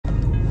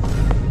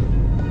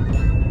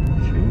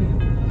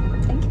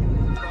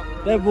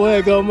That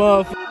boy go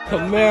motherfucking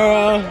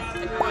Camaro.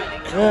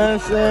 You know what I'm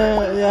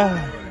saying? Yeah.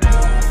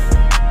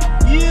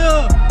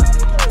 Yeah.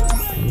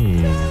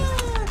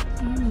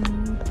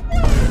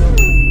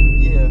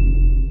 Yeah.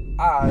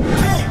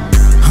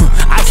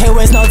 I can't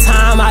waste no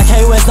time. I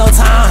can't waste no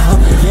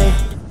time. Yeah.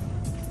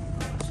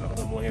 Some of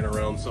them laying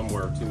around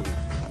somewhere too.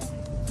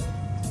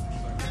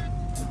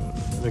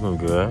 Looking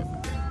good.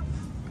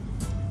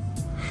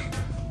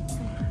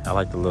 I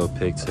like the little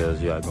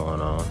pigtails you got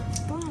going on.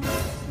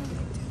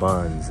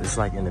 Buns. It's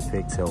like in the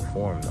pigtail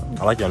form though.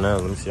 I like your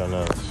nails. Let me see your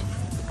nails.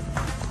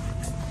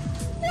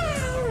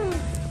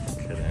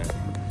 Okay then.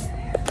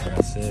 Like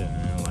I said,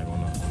 man, like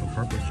on the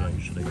purple joint,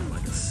 you should have got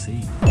like a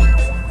C.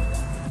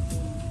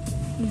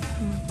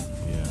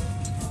 Yeah.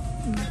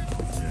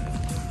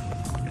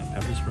 Got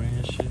pepper spray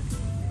and shit.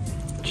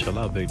 Chill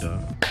out, big dog.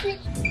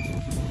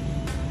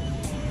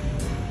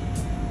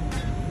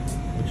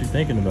 What you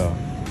thinking about?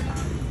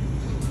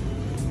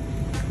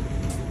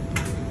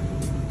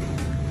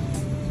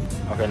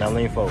 Okay, now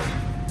lean forward.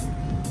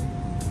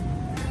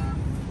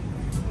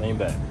 Lean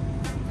back.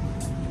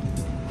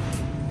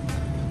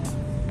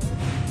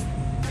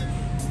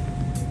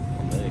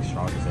 My leg's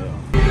strong as hell.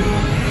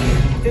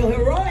 Feel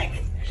heroic.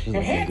 She's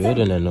looking good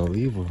in that No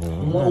Evil one.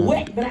 A little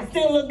wet, but I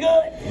still look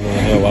good.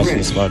 Yeah, watching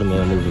the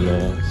Spider-Man movie,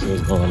 man. See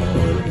what's going on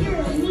with it.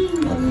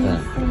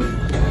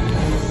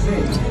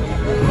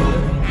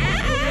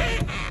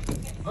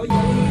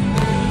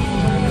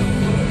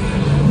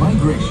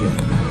 Migration.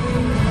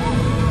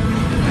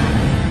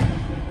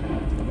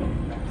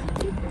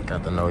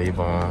 Got the No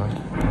Evil on.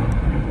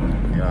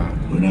 Yeah.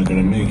 We're not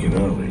gonna make it,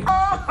 are we?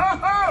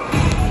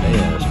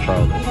 Yeah, it's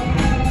Charlie.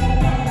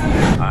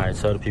 Alright,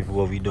 tell the people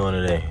what we doing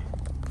today.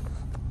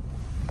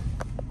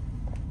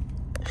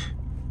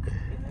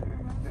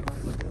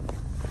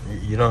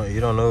 You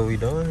don't know what we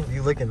doing?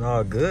 You looking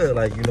all good,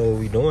 like you know what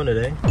we doing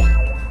today.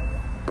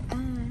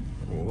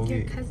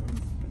 Your cousin's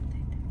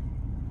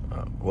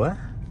birthday. What?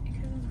 Your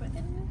cousin's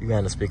birthday dinner? You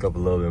gotta speak up a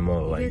little bit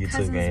more. Like Your you took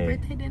cousin's game.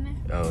 birthday dinner?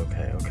 Oh,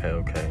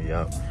 okay.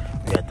 Yup.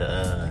 We got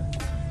the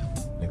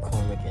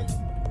McCormick and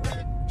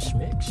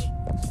Schmicks.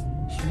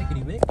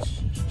 Schmickety mix.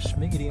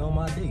 Schmickety on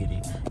my diggity.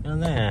 You know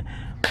what I'm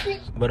saying?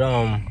 But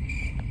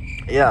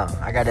yeah,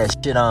 I got that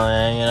shit on,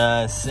 man, you know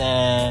what I'm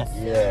saying?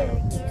 Yeah.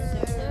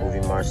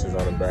 Movie marches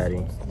on the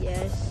body.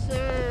 Yes,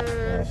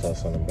 sir. I saw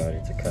somebody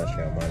to catch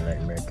you on my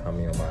nightmare, call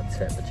me on my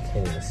tap, but you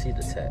can't even see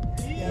the tap.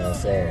 You know what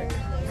I'm saying?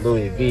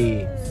 Louis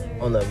V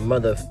on the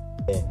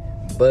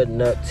motherfucking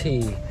button up tee.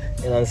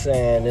 You know what I'm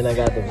saying? Then I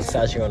got the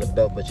Versace on the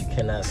belt, but you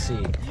cannot see.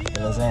 You know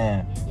what I'm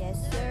saying? Yes,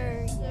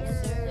 sir.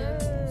 Yes, sir.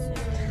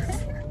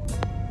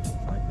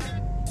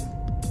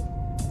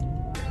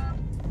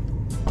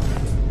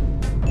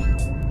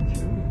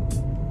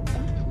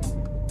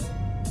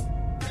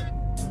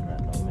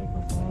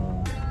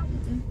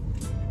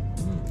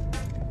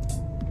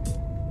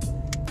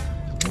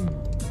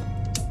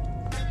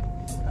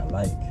 I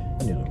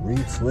need a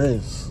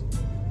retwist.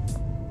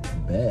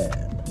 Bad.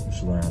 You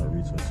should learn how to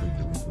retwist so you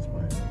can retwist my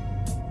hair.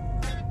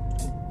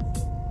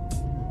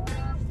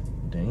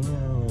 Damn.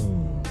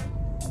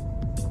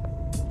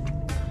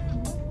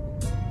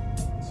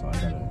 So I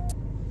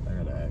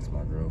gotta ask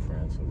my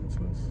girlfriend to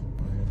retwist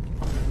my hair.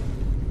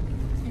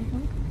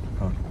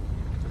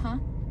 Huh?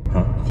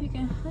 If you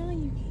can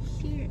you can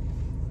hear it.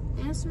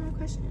 Answer my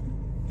question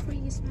before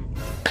you get smacked.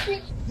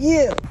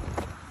 Yeah.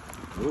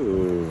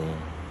 Ooh.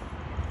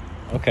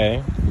 Okay.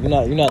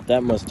 You're not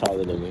that much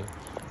taller than me.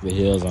 With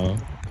heels on.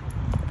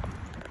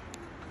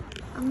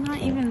 I'm not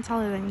even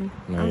taller than you.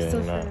 No, I'm yeah,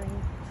 still you're not. shorter than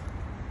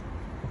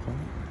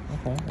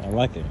you. Okay. I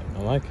like it.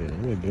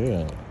 You look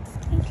good.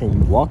 Can you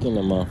walk in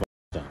the motherfucker?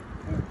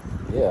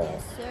 Yeah.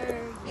 Yes, sir.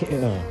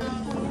 Yeah.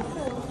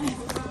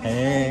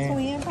 Hey.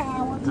 Twin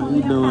power. How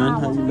you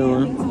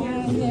doing?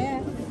 Yeah.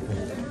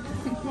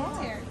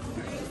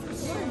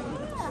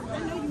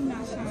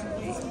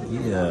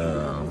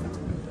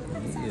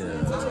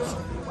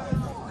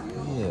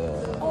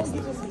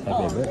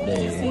 Happy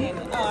birthday.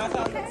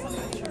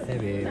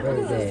 Happy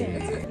birthday.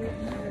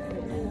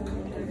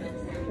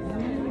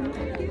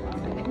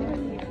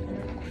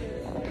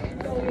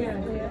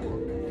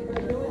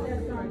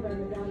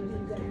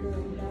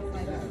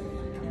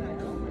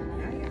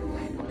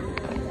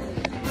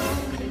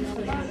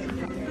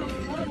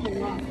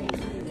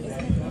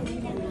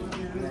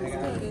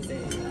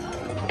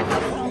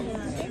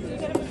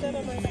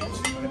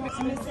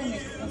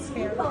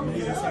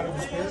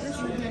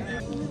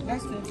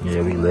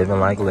 Yeah, we living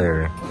like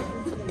Larry.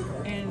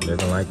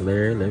 Living like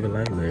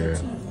Larry.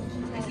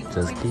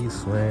 Just keep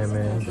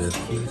swimming,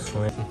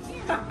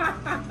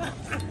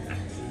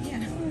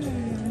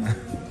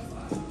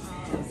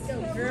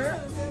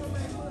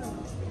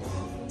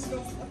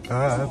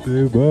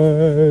 Happy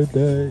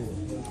birthday.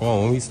 Come on,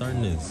 when we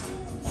starting this?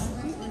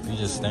 We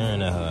just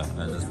staring at her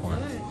at this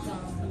point.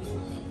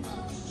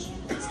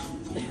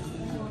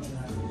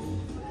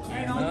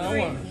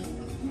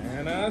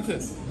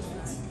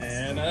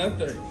 And a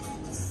three.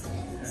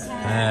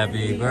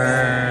 Happy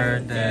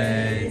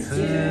birthday to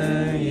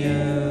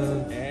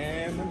you.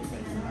 And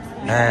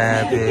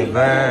Happy Happy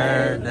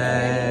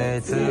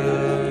birthday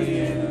to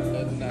you.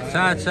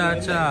 Cha cha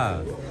cha.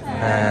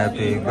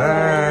 Happy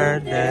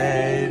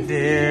birthday,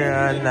 dear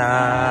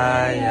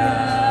Anaya.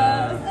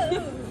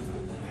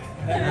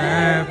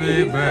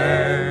 Happy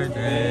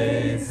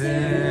birthday to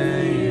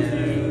you.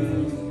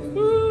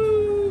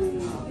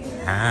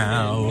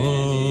 How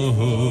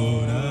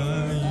old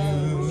are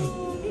you?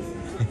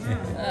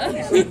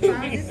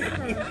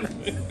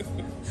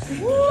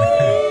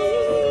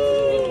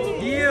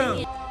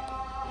 Yeah.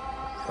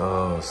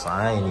 Oh, so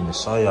I ain't even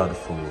show y'all the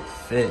full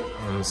fit, you know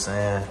what I'm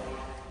saying?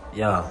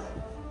 Yeah,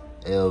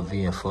 LV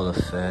in full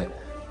effect,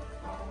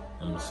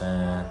 you know what I'm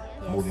saying?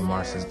 Movie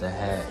marks is the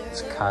hat,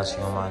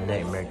 Takashi on my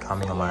neck,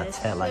 Murakami on my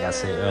tat, like I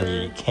said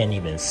earlier, you can't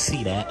even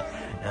see that.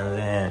 And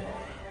then,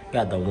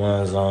 got the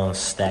ones on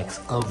stacks,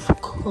 of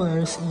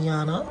course, Iana, you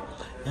know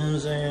what I'm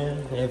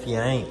saying? If you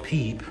ain't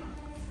peep,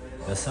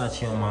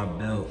 Versace on my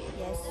belt,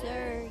 Yes,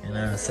 sir. you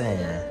know what I'm saying?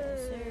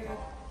 Yes, sir.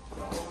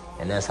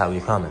 And that's how we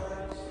coming.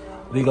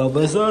 We got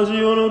Versace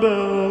on the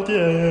belt,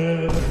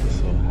 yeah.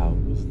 So how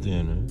was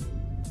dinner?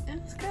 It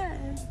was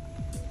good.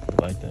 You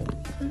like that?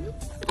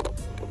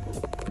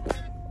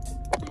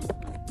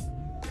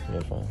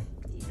 You're fine.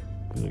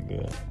 You look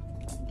good.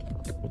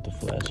 With the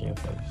flash in your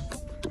face.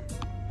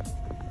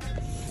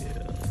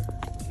 Yeah.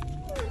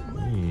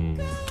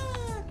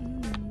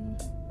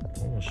 I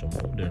want some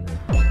more dinner.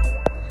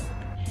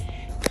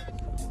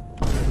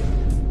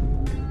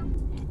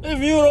 If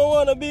you don't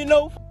want to be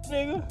no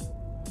nigga,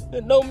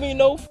 then don't be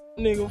no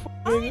nigga.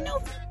 I ain't no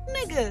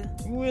nigga.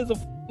 You is a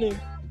nigga.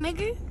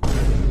 Nigga?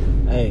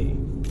 Hey,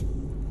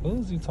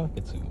 who's you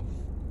talking to?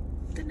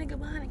 The nigga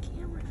behind the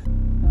camera.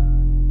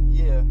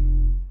 Yeah.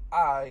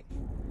 Alright.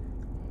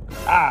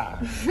 Ah!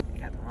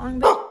 Got the wrong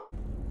bitch.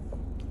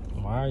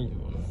 Why are you?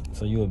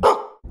 So you a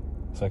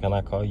so can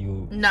I call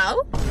you?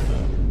 No.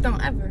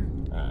 Don't ever.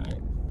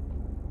 Alright.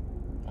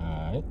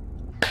 Alright.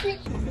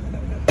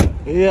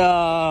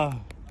 Yeah.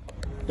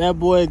 That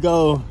boy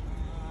go.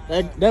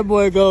 That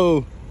boy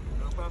go.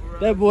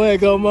 That boy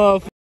go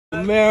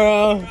motherfucking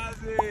Mero. You know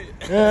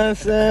what I'm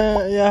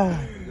saying? Yeah.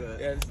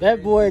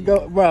 That boy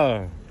go,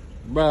 bro.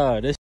 Bro,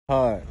 this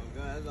hard.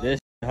 This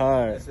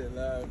hard.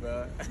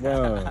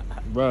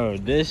 Bro,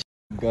 this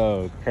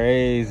go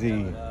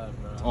crazy.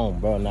 Oh,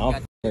 bro, now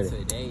I'm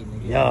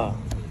yeah.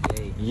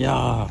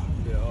 Yeah.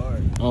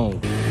 Oh.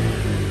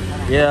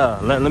 Yeah,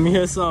 let me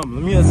hear something.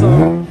 Let me hear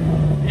something.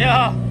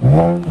 Yeah.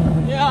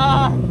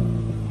 Yeah.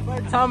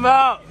 What you talking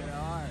about?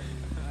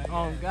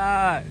 Oh,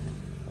 God.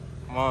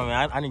 Come on,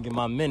 man. I didn't get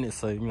my minutes,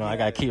 so, you know, I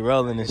got to keep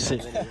rolling and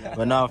shit.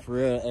 But nah, for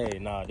real. Hey,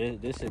 nah,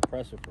 this shit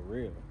pressure for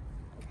real.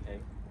 Okay.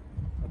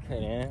 Okay,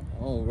 man.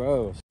 Oh,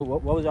 bro. So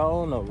what was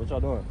y'all on, though? What y'all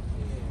doing?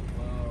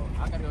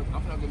 I'm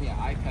gonna give me an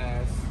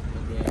iPass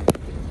and then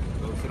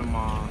go to the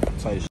mall.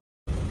 Say shit.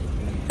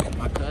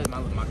 My cousin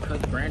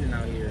Brandon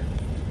out here,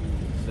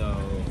 so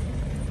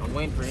I'm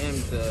waiting for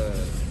him to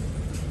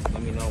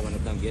let me know when to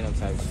come get him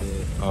type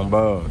shit.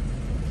 Bro.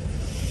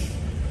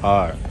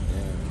 Hard.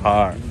 Yeah.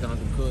 Hard. He's on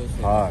some cool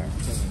shit. Hard.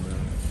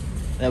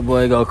 That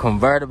boy go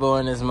convertible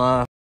in this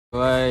month.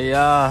 Boy,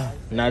 yeah.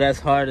 Now that's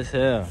hard as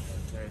hell.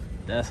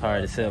 That's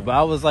hard as hell. But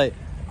I was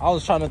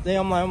trying to think.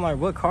 I'm like,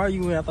 what car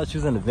you in? I thought you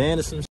was in the van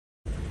or some shit.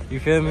 You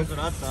feel me?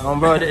 Bro,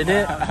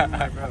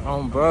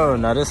 bro.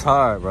 Now this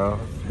hard, bro.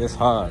 This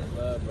hard.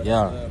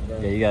 Yeah.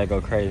 Yeah, you gotta go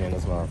crazy in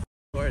this month.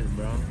 Of course,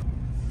 bro.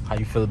 How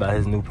you feel about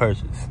his new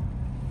purchase?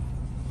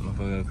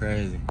 Motherfucker go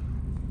crazy.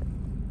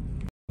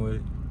 With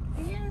it?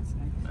 Yes, sir.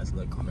 Nice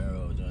little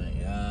Camaro joint,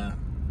 yeah.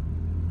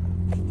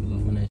 Pull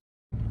up on that.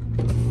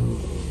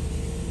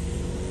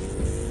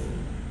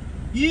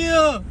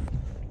 Yeah!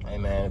 Hey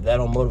man, if that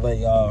don't motivate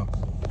y'all,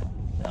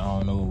 then I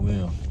don't know what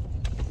will.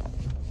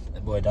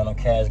 That boy Donald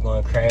Cash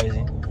going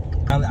crazy.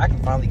 I can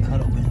finally cut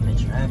up with him in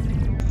traffic.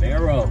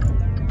 Pharaoh.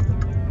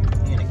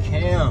 In the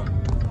cam.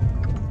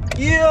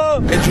 Yeah!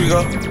 Here you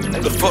go.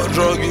 The fuck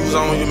drug you was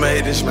on when you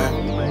made this,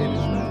 man?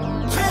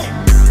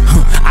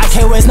 I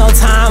can't waste no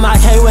time,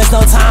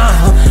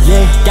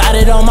 yeah. Got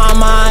it on my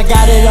mind,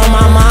 yeah.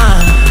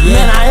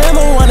 Man, I am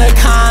a one of a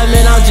kind,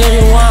 man, I'm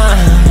genuine,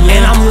 yeah.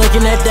 And I'm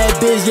looking at that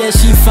bitch, yeah,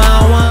 she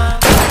fine one.